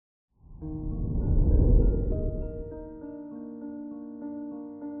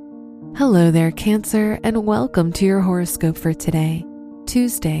Hello there, Cancer, and welcome to your horoscope for today,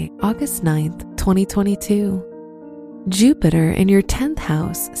 Tuesday, August 9th, 2022. Jupiter in your 10th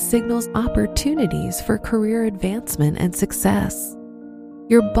house signals opportunities for career advancement and success.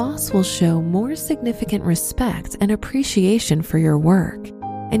 Your boss will show more significant respect and appreciation for your work,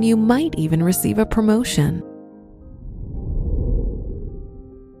 and you might even receive a promotion.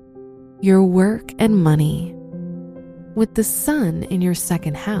 Your work and money. With the sun in your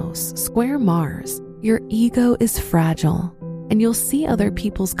second house square Mars, your ego is fragile, and you'll see other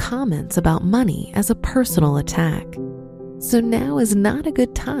people's comments about money as a personal attack. So now is not a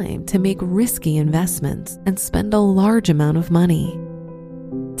good time to make risky investments and spend a large amount of money.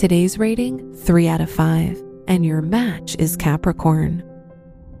 Today's rating, 3 out of 5, and your match is Capricorn.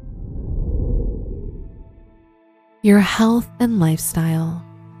 Your health and lifestyle.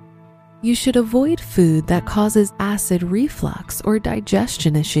 You should avoid food that causes acid reflux or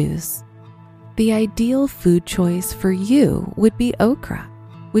digestion issues. The ideal food choice for you would be okra,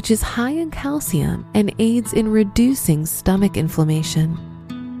 which is high in calcium and aids in reducing stomach inflammation.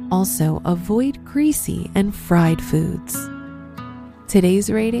 Also, avoid greasy and fried foods.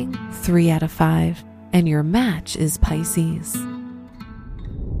 Today's rating, 3 out of 5, and your match is Pisces.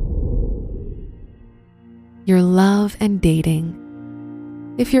 Your love and dating.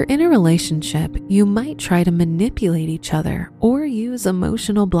 If you're in a relationship, you might try to manipulate each other or use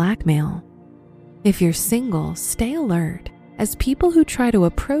emotional blackmail. If you're single, stay alert, as people who try to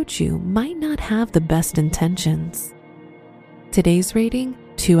approach you might not have the best intentions. Today's rating,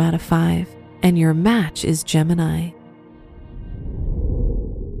 2 out of 5, and your match is Gemini.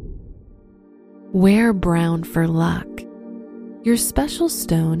 Wear brown for luck. Your special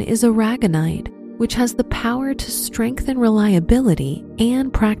stone is aragonite, which has the power to strengthen reliability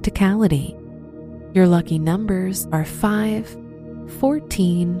and practicality. Your lucky numbers are 5,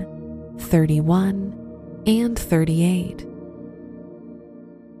 14, 31, and 38.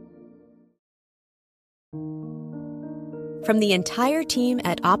 From the entire team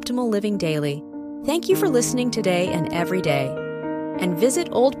at Optimal Living Daily, thank you for listening today and every day. And visit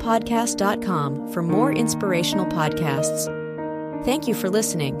oldpodcast.com for more inspirational podcasts. Thank you for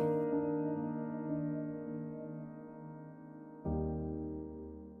listening.